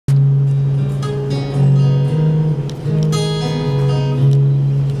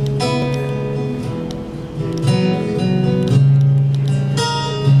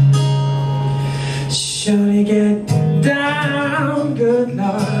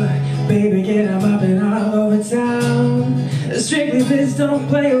Baby, get 'em up and all over town. Strictly biz, don't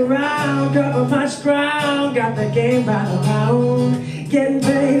play around. Cover much ground, got the game by the pound. Getting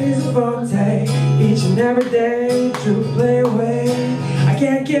paid is a forte, each and every day. True play away, I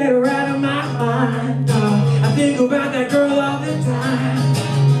can't get her out of my mind. No, I think about that girl all the time.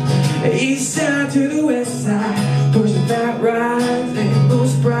 East side to the west side, pushing fat rides, ain't no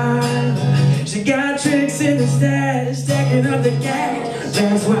surprise. She got tricks in the stash, stacking up the cash.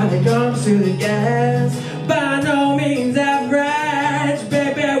 That's why they come to the gas. By no means average,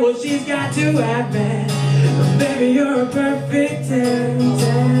 baby, well she's got to admit, baby, you're a perfect 10,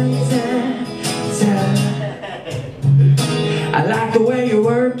 10, 10, 10. I like the way you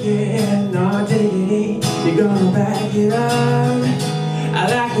work it, no diggity, you're gonna back it up. I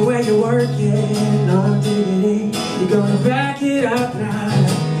like the way you work it, no diggity, you're gonna back it up now.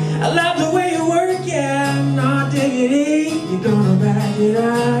 I love the way you work it, no diggity, you're gonna back it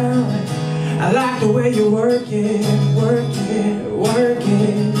up. I like the way you work it,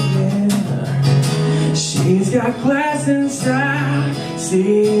 yeah. She's got class and style,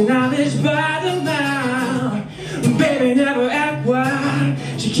 see knowledge by the mile. Baby, never act wild,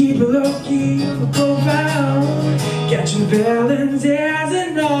 she keep it low-key on the profile. Catching feelings, yes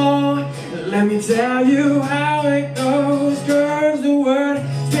and no. Let me tell you how it goes. Curves the word,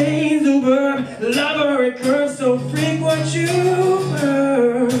 stains the verb. Lover it curves, so freak what you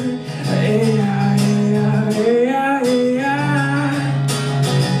heard. Hey, yeah, yeah, yeah, yeah.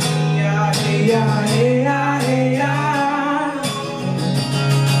 Yeah, yeah, yeah, yeah.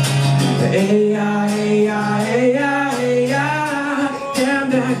 Hey, yeah, yeah, yeah, yeah. Damn,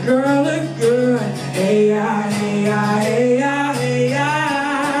 that girl look good. Hey, yeah, yeah, yeah,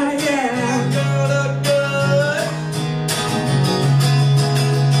 yeah, yeah. Girl look good.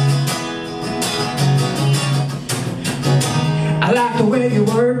 I like the way you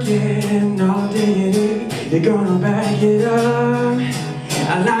work it, no diggity, you're gonna back it up.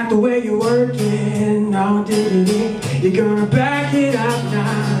 I like the way you work it, no diggity, you're gonna back it up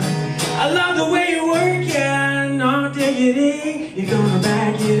now. I love the way you work it, no diggity, you're gonna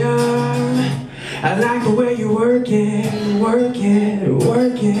back it up. I like the way you work it,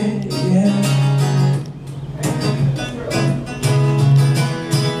 yeah.